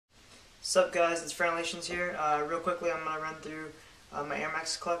What's up, guys? It's Franalations here. Real quickly, I'm going to run through my Air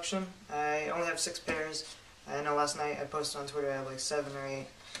Max collection. I only have 6 pairs. I know last night I posted on Twitter I had like 7 or 8.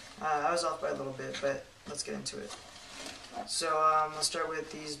 I was off by a little bit, but let's get into it. So let's start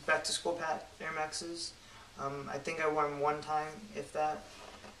with these back-to-school Air Maxes. I think I wore them one time, if that.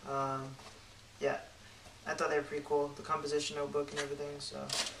 Yeah, I thought they were pretty cool. The composition notebook and everything, so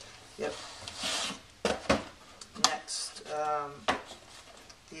yep. Next,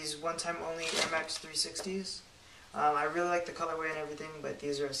 these one-time only Air Max 360s. I really like the colorway and everything, but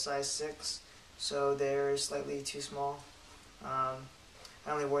these are a size 6, so they're slightly too small. I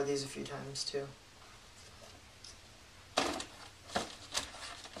only wore these a few times too.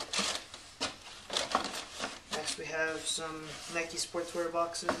 Next we have some Nike sportswear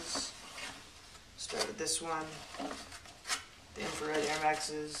boxes. Start with this one, the infrared Air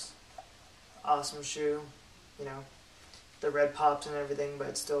Maxes. Awesome shoe, you know. The red pops and everything, but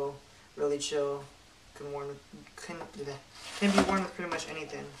it's still really chill. Can be worn with pretty much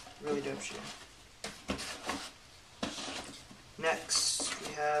anything. Really dope shoe. Next, we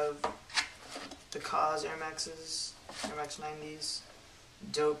have the Cause Air Maxes, Air Max 90s.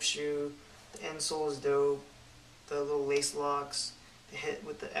 Dope shoe. The insole is dope. The little lace locks, the hit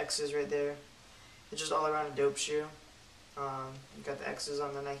with the X's right there. It's just all around a dope shoe. You got the X's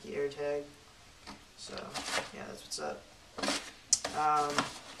on the Nike Air tag. So yeah, that's what's up.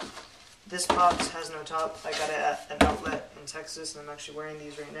 This box has no top. I got it at an outlet in Texas, and I'm actually wearing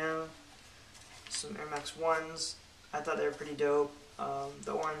these right now. Some Air Max 1s. I thought they were pretty dope.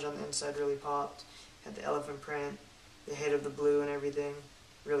 The orange on the inside really popped. Had the elephant print, the hit of the blue and everything.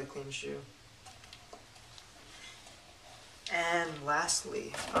 Really clean shoe. And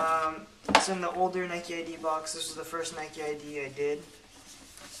lastly, it's in the older Nike ID box. This was the first Nike ID I did.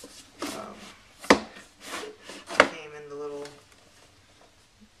 Came in the little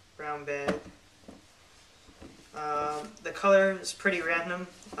brown bag. The color is pretty random.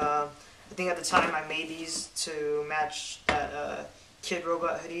 I think at the time I made these to match that Kid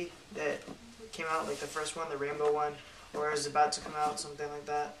Robot hoodie that came out, like the first one, the rainbow one, or it was about to come out, something like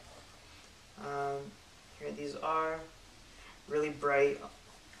that. Here these are. Really bright,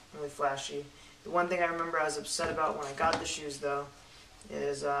 really flashy. The one thing I remember I was upset about when I got the shoes, though,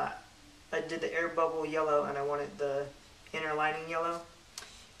 is I did the air bubble yellow and I wanted the inner lining yellow.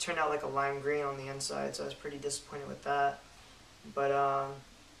 It turned out like a lime green on the inside, so I was pretty disappointed with that. But I'll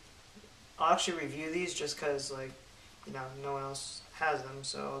actually review these just because, like, you know, no one else has them,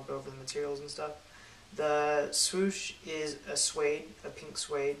 so I'll go over the materials and stuff. The swoosh is a suede, a pink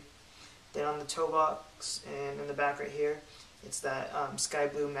suede. Then on the toe box and in the back right here, it's that sky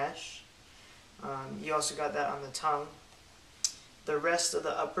blue mesh. You also got that on the tongue. The rest of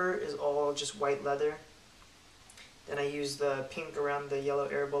the upper is all just white leather. Then I used the pink around the yellow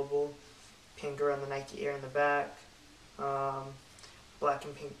air bubble, pink around the Nike Air in the back, black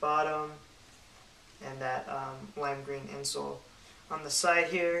and pink bottom, and that lime green insole. On the side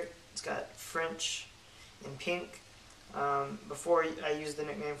here, it's got French in pink. Before I used the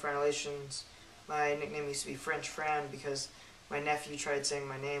nickname Franalations, my nickname used to be French Fran because my nephew tried saying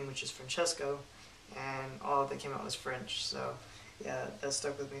my name, which is Francesco, and all that came out was French. So yeah, that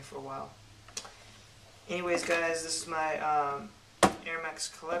stuck with me for a while. Anyways, guys, this is my Air Max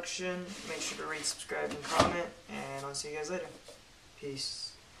collection. Make sure to rate, subscribe, and comment, and I'll see you guys later. Peace.